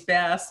always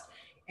best.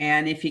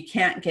 And if you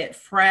can't get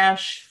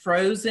fresh,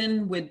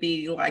 frozen would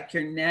be like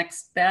your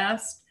next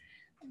best.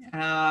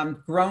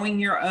 Growing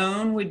your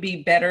own would be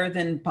better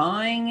than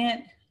buying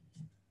it.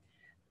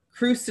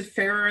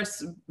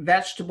 Cruciferous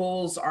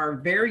vegetables are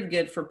very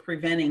good for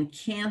preventing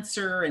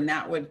cancer, and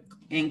that would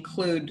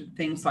include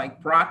things like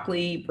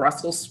broccoli,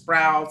 Brussels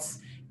sprouts,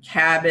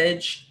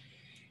 cabbage.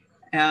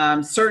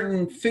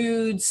 Certain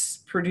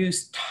foods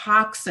produce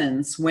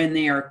toxins when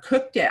they are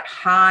cooked at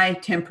high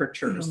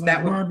temperatures. Like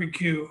that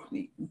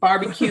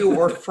barbecue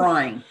or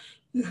frying.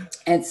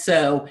 And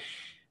so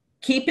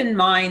keep in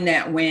mind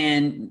that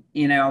when,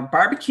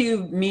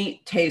 barbecue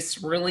meat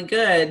tastes really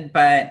good,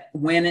 but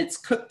when it's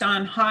cooked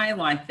on high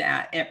like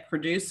that, it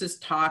produces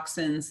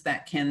toxins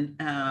that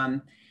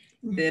can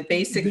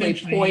basically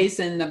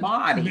poison the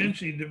body.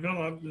 Eventually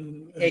develop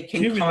and it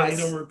can accumulate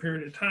cause, over a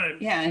period of time.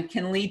 Yeah, it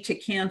can lead to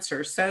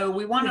cancer. So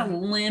we want to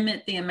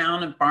limit the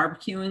amount of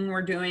barbecuing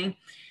we're doing.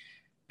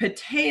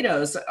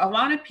 Potatoes, a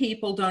lot of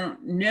people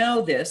don't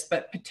know this,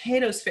 but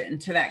potatoes fit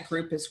into that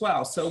group as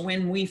well. So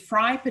when we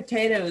fry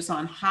potatoes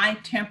on high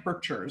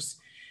temperatures,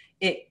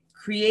 it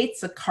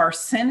creates a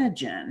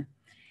carcinogen,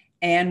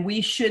 and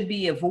we should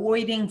be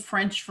avoiding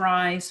French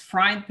fries,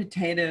 fried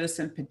potatoes,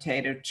 and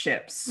potato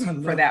chips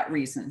for that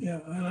reason. Yeah,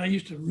 and I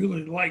used to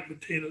really like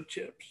potato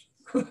chips.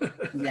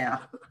 Yeah.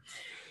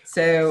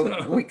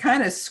 So we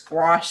kind of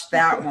squashed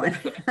that one.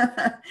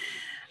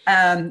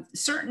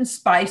 Certain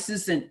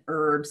spices and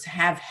herbs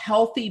have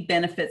healthy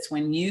benefits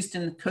when used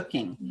in the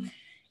cooking.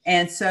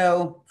 And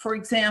so, for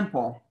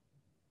example,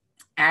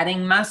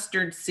 adding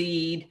mustard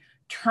seed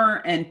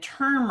and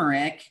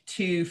turmeric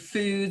to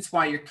foods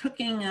while you're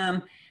cooking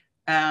them,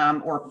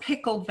 or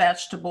pickled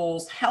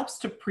vegetables, helps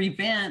to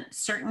prevent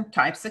certain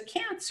types of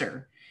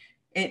cancer.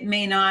 It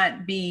may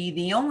not be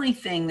the only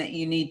thing that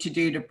you need to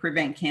do to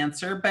prevent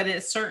cancer, but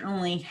it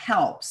certainly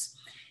helps.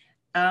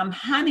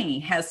 Honey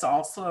has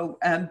also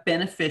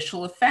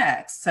beneficial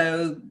effects.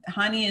 So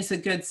honey is a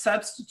good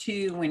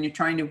substitute when you're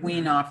trying to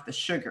wean off the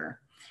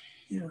sugar.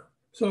 Yeah.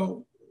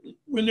 So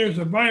when there's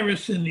a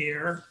virus in the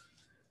air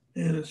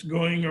and it's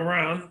going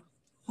around,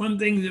 one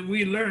thing that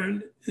we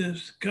learned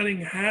is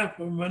cutting half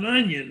of an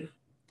onion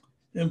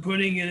and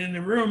putting it in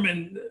the room.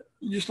 And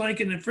just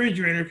like in the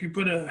refrigerator, if you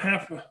put a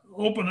half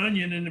open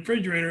onion in the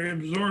refrigerator, it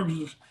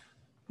absorbs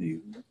the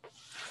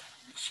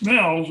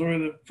smells or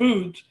the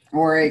foods.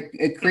 Or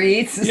it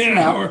creates a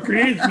smell. Or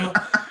creates smell.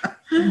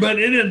 But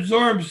it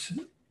absorbs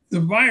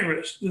the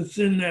virus that's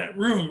in that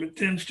room. It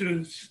tends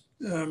to,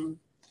 there's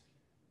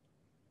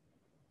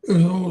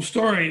a whole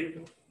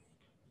story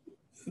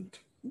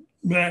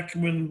back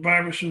when the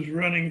virus was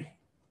running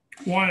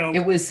wild.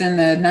 It was in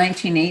the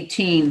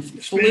 1918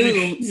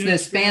 the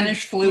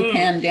Spanish flu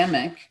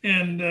pandemic.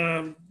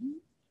 And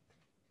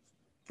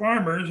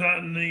farmers out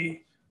in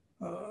the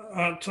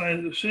outside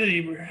of the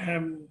city were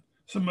having,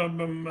 some of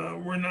them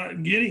were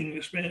not getting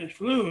the Spanish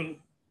flu. And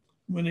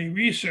when they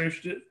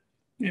researched it,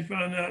 they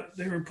found out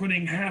they were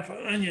putting half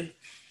an onion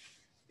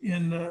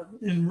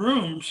in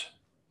rooms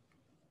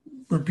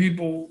where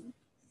people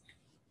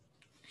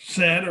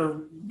sat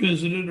or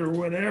visited or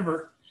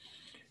whatever.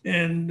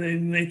 And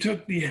they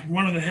took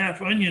one of the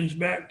half onions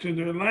back to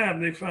their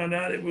lab. They found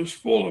out it was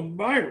full of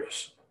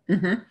virus.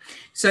 Mm-hmm.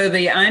 So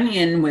the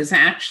onion was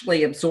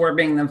actually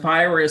absorbing the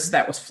virus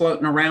that was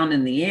floating around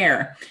in the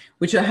air,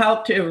 which will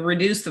help to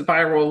reduce the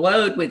viral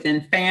load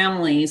within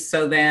families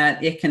so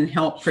that it can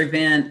help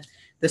prevent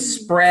the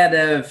spread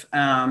of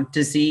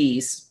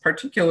disease,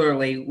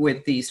 particularly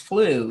with these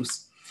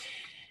flus.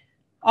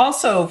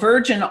 Also,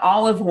 virgin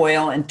olive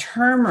oil and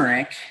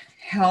turmeric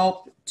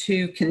help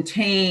to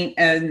contain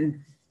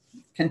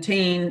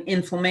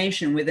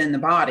inflammation within the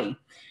body.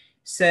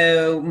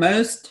 So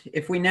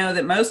if we know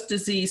that most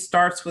disease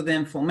starts with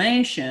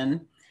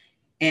inflammation,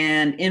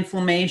 and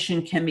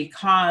inflammation can be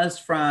caused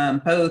from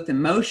both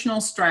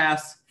emotional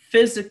stress,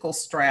 physical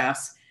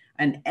stress,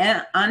 an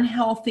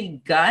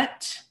unhealthy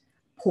gut,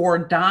 poor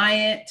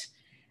diet,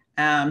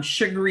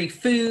 sugary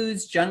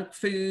foods, junk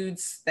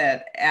foods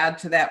that add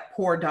to that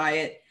poor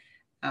diet,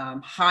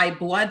 high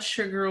blood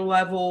sugar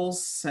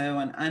levels, so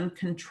an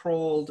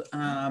uncontrolled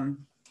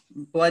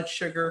blood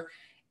sugar,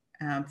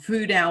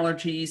 food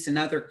allergies, and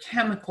other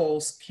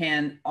chemicals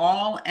can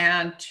all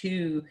add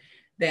to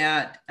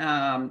that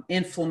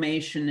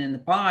inflammation in the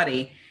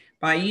body.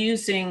 By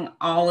using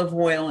olive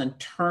oil and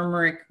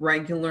turmeric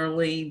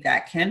regularly,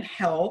 that can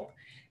help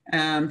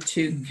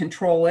to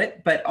control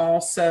it, but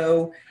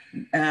also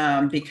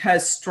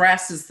because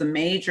stress is the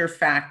major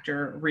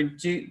factor,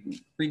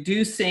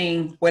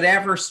 reducing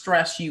whatever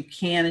stress you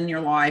can in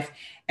your life.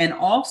 And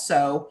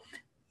also,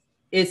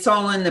 it's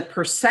all in the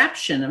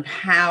perception of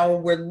how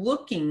we're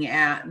looking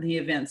at the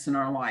events in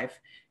our life,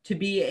 to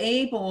be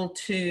able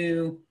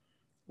to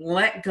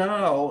let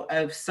go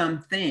of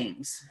some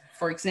things.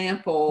 For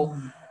example,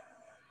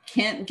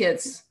 Kent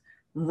gets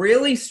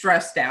really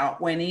stressed out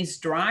when he's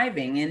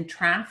driving in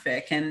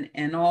traffic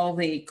and all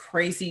the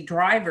crazy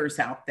drivers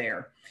out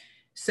there.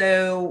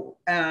 So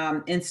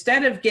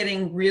instead of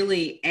getting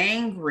really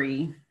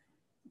angry,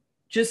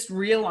 just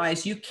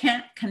realize you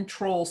can't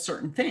control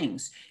certain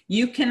things.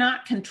 You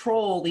cannot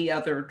control the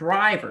other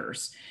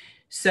drivers.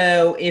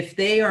 So if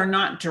they are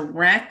not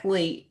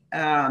directly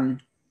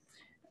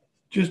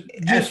just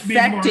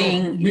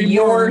affecting be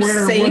your more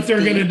aware safety, of what they're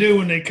going to do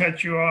when they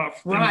cut you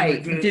off.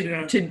 Right.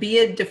 Like to be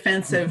a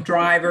defensive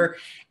driver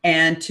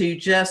and to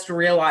just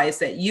realize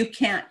that you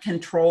can't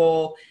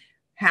control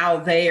how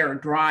they are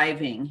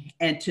driving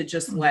and to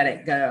just let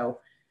it go.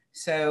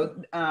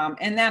 So,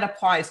 and that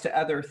applies to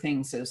other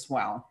things as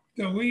well.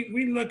 So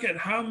we look at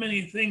how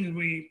many things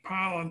we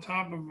pile on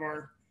top of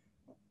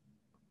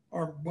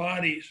our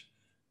bodies,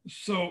 the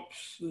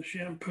soaps, the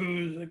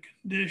shampoos, the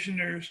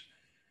conditioners,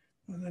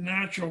 the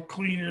natural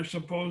cleaners,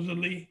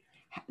 supposedly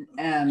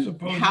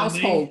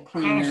household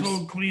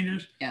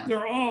cleaners. Yeah.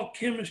 They're all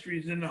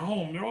chemistries in the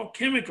home. They're all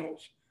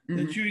chemicals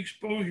that you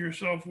expose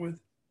yourself with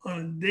on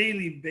a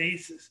daily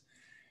basis.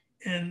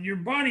 And your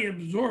body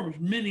absorbs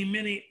many,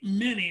 many,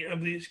 many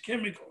of these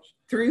chemicals.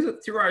 Through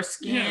our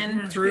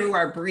skin, through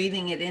our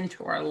breathing it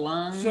into our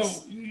lungs. So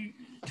you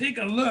take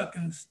a look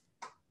and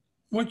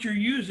what you're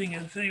using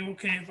and say,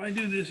 okay, if I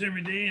do this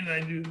every day and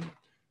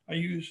I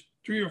use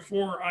 3 or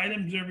 4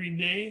 items every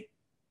day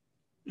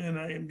and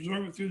I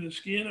absorb it through the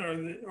skin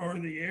or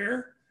the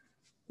air,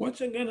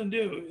 what's it going to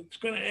do? It's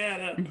going to add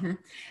up. Mm-hmm.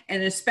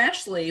 And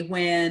especially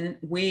when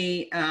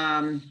we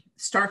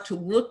start to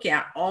look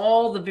at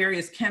all the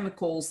various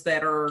chemicals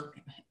that are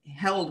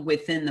held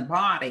within the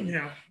body.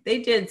 Yeah.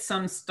 They did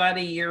some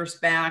study years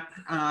back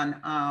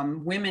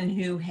on women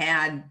who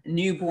had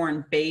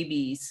newborn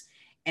babies,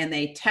 and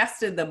they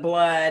tested the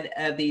blood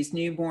of these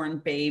newborn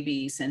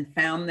babies and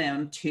found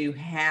them to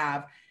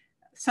have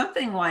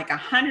something like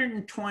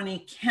 120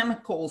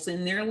 chemicals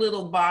in their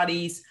little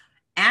bodies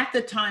at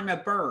the time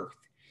of birth.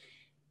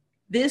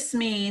 This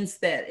means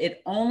that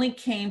it only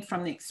came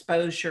from the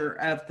exposure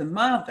of the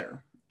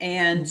mother.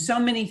 And so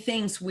many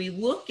things we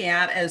look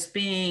at as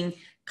being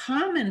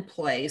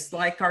commonplace,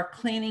 like our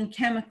cleaning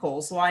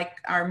chemicals, like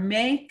our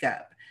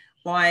makeup,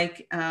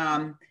 like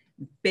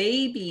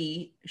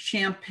baby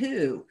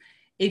shampoo.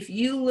 if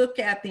you look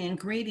at the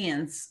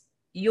ingredients,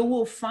 you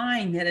will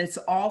find that it's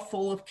all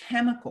full of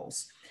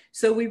chemicals.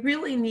 So we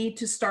really need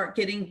to start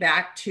getting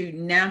back to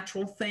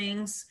natural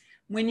things.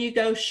 When you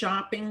go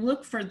shopping,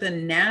 look for the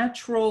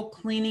natural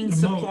cleaning The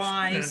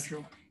supplies.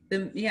 most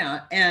natural.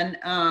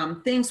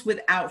 And things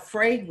without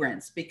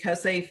fragrance,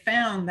 because they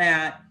found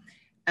that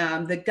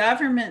the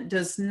government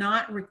does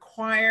not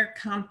require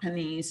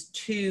companies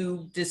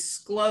to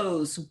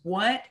disclose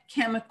what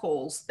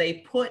chemicals they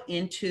put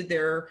into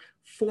their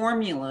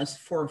formulas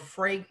for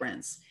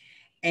fragrance.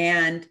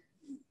 And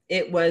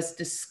it was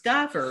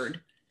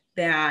discovered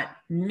that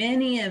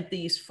many of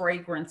these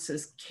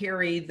fragrances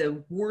carry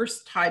the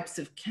worst types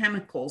of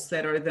chemicals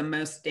that are the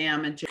most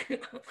damaging.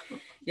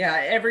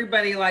 Yeah,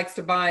 everybody likes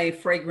to buy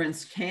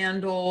fragrance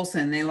candles,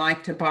 and they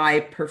like to buy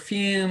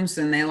perfumes,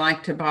 and they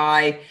like to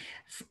buy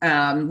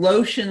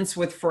lotions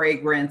with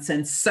fragrance,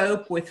 and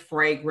soap with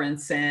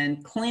fragrance,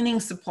 and cleaning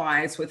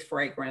supplies with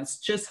fragrance.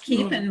 Just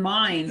keep in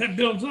mind that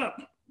builds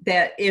up.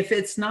 That if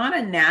it's not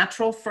a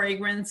natural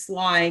fragrance,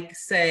 like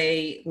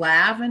say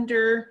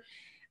lavender,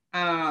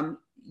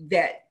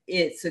 that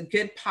it's a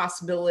good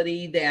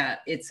possibility that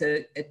it's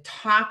a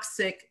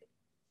toxic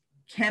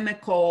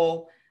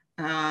chemical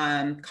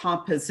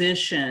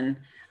composition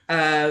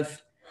of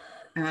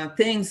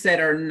things that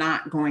are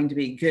not going to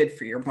be good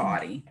for your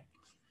body.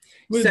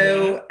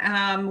 So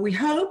we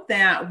hope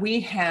that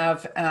we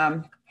have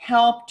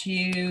helped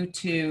you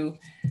to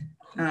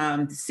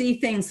see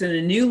things in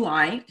a new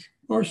light.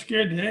 Or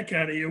scared the heck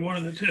out of you, one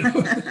of the two.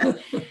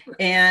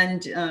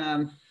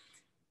 And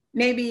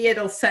maybe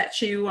it'll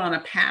set you on a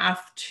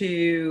path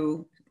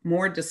to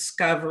more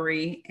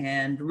discovery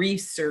and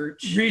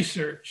research.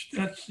 Research,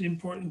 that's the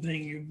important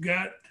thing. You've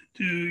got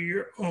to do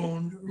your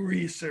own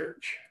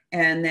research.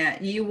 And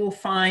that you will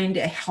find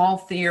a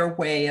healthier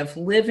way of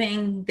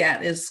living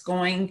that is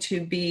going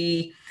to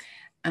be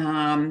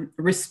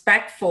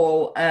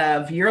respectful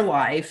of your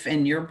life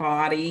and your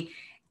body,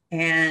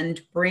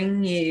 and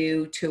bring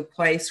you to a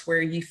place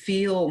where you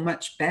feel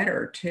much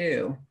better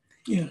too.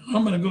 Yeah,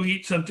 I'm going to go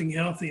eat something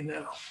healthy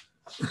now.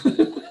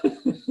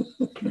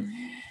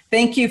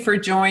 Thank you for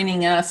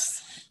joining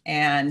us.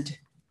 And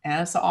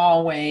as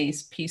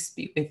always, peace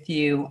be with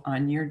you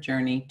on your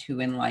journey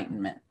to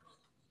enlightenment.